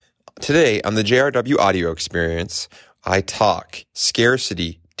Today on the Jrdubuuu Audio Experience, I talk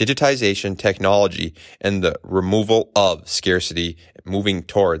scarcity, digitization, technology, and the removal of scarcity, moving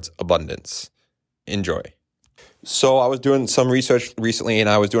towards abundance. Enjoy. So I was doing some research recently and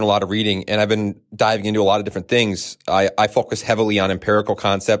I was doing a lot of reading and I've been diving into a lot of different things. I focus heavily on empirical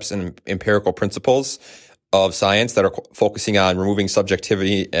concepts and empirical principles of science that are focusing on removing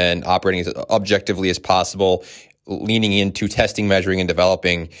subjectivity and operating as objectively as possible, leaning into testing, measuring, and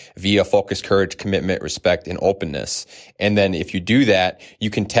developing via focus, courage, commitment, respect, and openness. And then if you do that,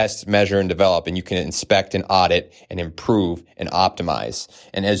 you can test, measure, and develop, and you can inspect and audit and improve and optimize.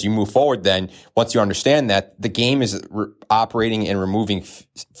 And as you move forward, then once you understand that, the game is operating and removing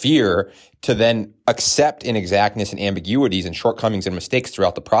fear to then accept inexactness and ambiguities and shortcomings and mistakes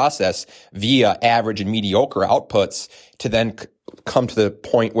throughout the process via average and mediocre outputs to then come to the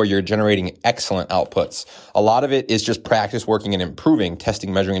point where you're generating excellent outputs. A lot of it is just practice, working, and improving,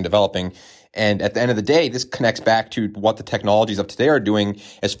 testing, measuring, and developing. And at the end of the day, this connects back to what the technologies of today are doing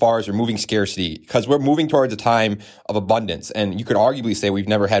as far as removing scarcity, because we're moving towards a time of abundance. And you could arguably say we've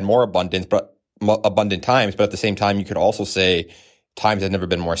never had more abundance, but abundant times. But at the same time, you could also say times have never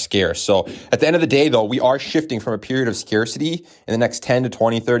been more scarce. So at the end of the day, though, we are shifting from a period of scarcity in the next 10 to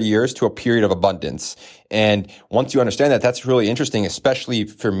 20, 30 years to a period of abundance. And once you understand that, that's really interesting, especially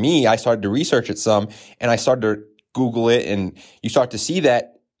for me. I started to research it some and I started to Google it, and you start to see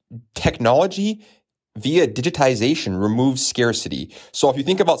that technology via digitization removes scarcity. So if you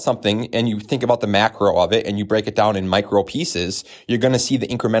think about something and you think about the macro of it and you break it down in micro pieces, you're going to see the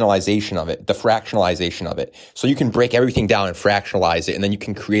incrementalization of it, the fractionalization of it. So you can break everything down and fractionalize it, and then you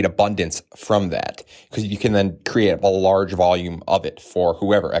can create abundance from that because you can then create a large volume of it for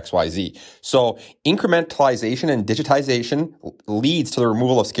whoever, XYZ. So incrementalization and digitization leads to the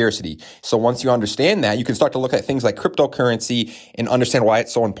removal of scarcity. So once you understand that, you can start to look at things like cryptocurrency and understand why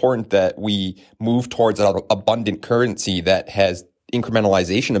it's so important that we move towards an abundant currency that has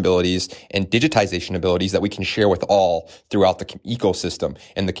incrementalization abilities and digitization abilities that we can share with all throughout the ecosystem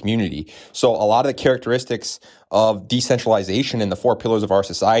and the community. So a lot of the characteristics of decentralization in the four pillars of our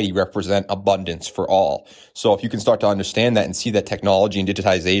society represent abundance for all. So if you can start to understand that and see that technology and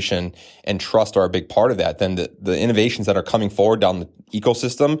digitization and trust are a big part of that, then the innovations that are coming forward down the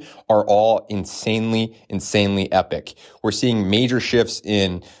ecosystem are all insanely epic. We're seeing major shifts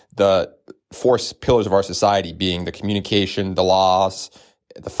in the four pillars of our society, being the communication, the laws,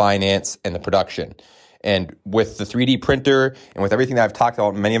 the finance, and the production. And with the 3D printer and with everything that I've talked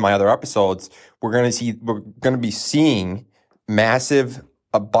about in many of my other episodes, we're going to be seeing massive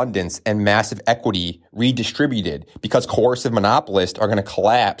abundance and massive equity redistributed, because coercive monopolists are going to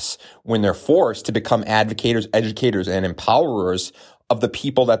collapse when they're forced to become advocates, educators, and empowerers of the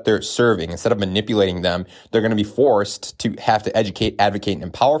people that they're serving. Instead of manipulating them, they're going to be forced to have to educate, advocate, and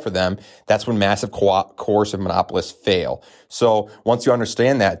empower for them. That's when massive coercive monopolists fail. So once you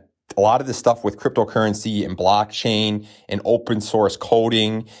understand that, a lot of this stuff with cryptocurrency and blockchain and open source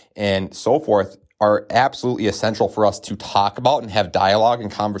coding and so forth are absolutely essential for us to talk about and have dialogue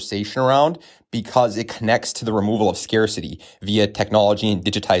and conversation around, because it connects to the removal of scarcity via technology and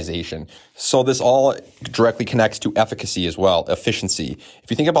digitization. So this all directly connects to efficacy as well, efficiency. If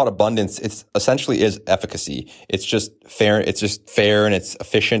you think about abundance, it's essentially is efficacy. It's just fair and it's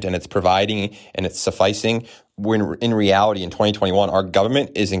efficient and it's providing and it's sufficing. When in reality, in 2021, our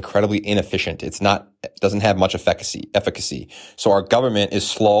government is incredibly inefficient. It doesn't have much efficacy. So our government is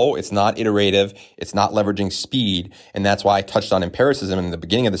slow. It's not iterative. It's not leveraging speed. And that's why I touched on empiricism in the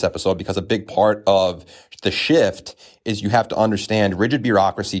beginning of this episode, because a big part of the shift is you have to understand rigid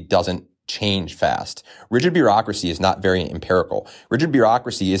bureaucracy doesn't change fast. Rigid bureaucracy is not very empirical. Rigid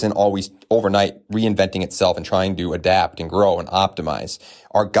bureaucracy isn't always overnight reinventing itself and trying to adapt and grow and optimize.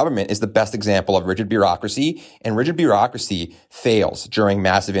 Our government is the best example of rigid bureaucracy, and rigid bureaucracy fails during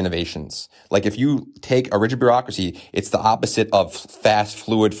massive innovations. Like if you take a rigid bureaucracy, it's the opposite of fast,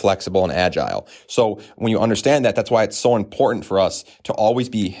 fluid, flexible, and agile. So when you understand that, that's why it's so important for us to always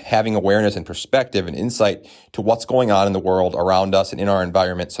be having awareness and perspective and insight to what's going on in the world around us and in our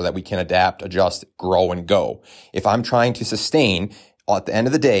environment so that we can adapt, adjust, grow, and go. If I'm trying to sustain, at the end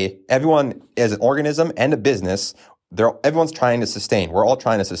of the day, everyone as an organism and a business, everyone's trying to sustain. We're all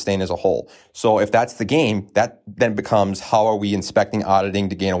trying to sustain as a whole. So if that's the game, that then becomes how are we inspecting, auditing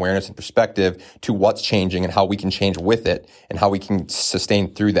to gain awareness and perspective to what's changing and how we can change with it and how we can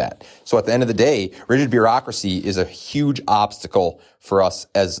sustain through that. So at the end of the day, rigid bureaucracy is a huge obstacle for us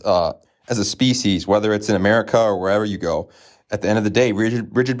as a species, whether it's in America or wherever you go. At the end of the day,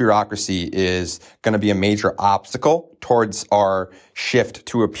 rigid bureaucracy is going to be a major obstacle towards our shift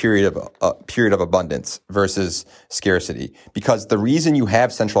to a period of abundance versus scarcity. Because the reason you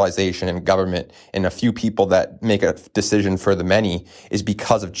have centralization in government and a few people that make a decision for the many is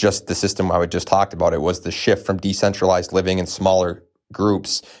because of just the system I just talked about. It was the shift from decentralized living in smaller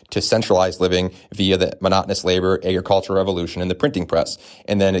groups to centralized living via the monotonous labor, agricultural revolution, and the printing press.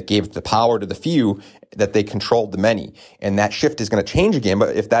 And then it gave the power to the few that they controlled the many. And that shift is going to change again.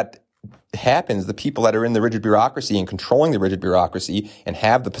 But if that happens, the people that are in the rigid bureaucracy and controlling the rigid bureaucracy and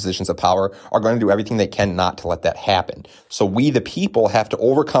have the positions of power are going to do everything they can not to let that happen. So we, the people, have to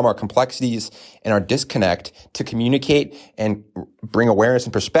overcome our complexities and our disconnect to communicate and bring awareness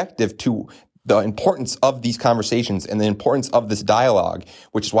and perspective to the importance of these conversations and the importance of this dialogue,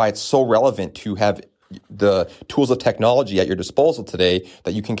 which is why it's so relevant to have the tools of technology at your disposal today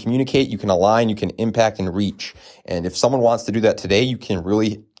that you can communicate, you can align, you can impact and reach. And if someone wants to do that today, you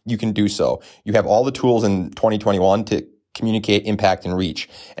can do so. You have all the tools in 2021 to communicate, impact, and reach.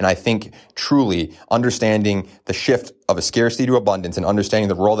 And I think truly understanding the shift of a scarcity to abundance and understanding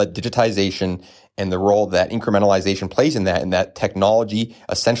the role that digitization and the role that incrementalization plays in that, and that technology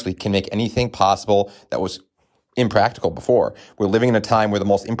essentially can make anything possible that was impractical before. We're living in a time where the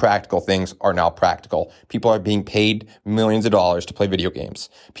most impractical things are now practical. People are being paid millions of dollars to play video games.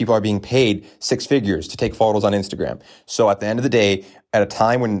 People are being paid six figures to take photos on Instagram. So at the end of the day, at a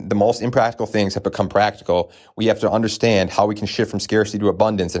time when the most impractical things have become practical, we have to understand how we can shift from scarcity to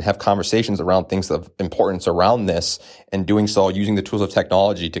abundance and have conversations around things of importance around this, and doing so using the tools of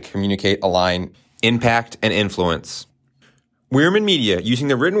technology to communicate, align, impact, and influence. Weirman Media, using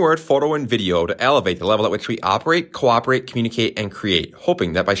the written word, photo, and video to elevate the level at which we operate, cooperate, communicate, and create,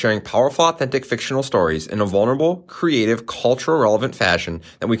 hoping that by sharing powerful, authentic, fictional stories in a vulnerable, creative, cultural relevant fashion,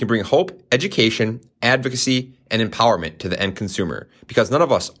 that we can bring hope, education, advocacy, and empowerment to the end consumer. Because none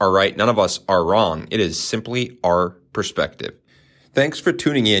of us are right, none of us are wrong. It is simply our perspective. Thanks for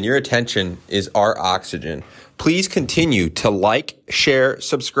tuning in. Your attention is our oxygen. Please continue to like, share,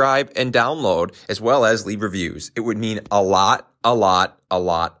 subscribe, and download, as well as leave reviews. It would mean a lot, a lot, a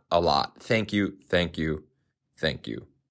lot, a lot. Thank you, thank you, thank you.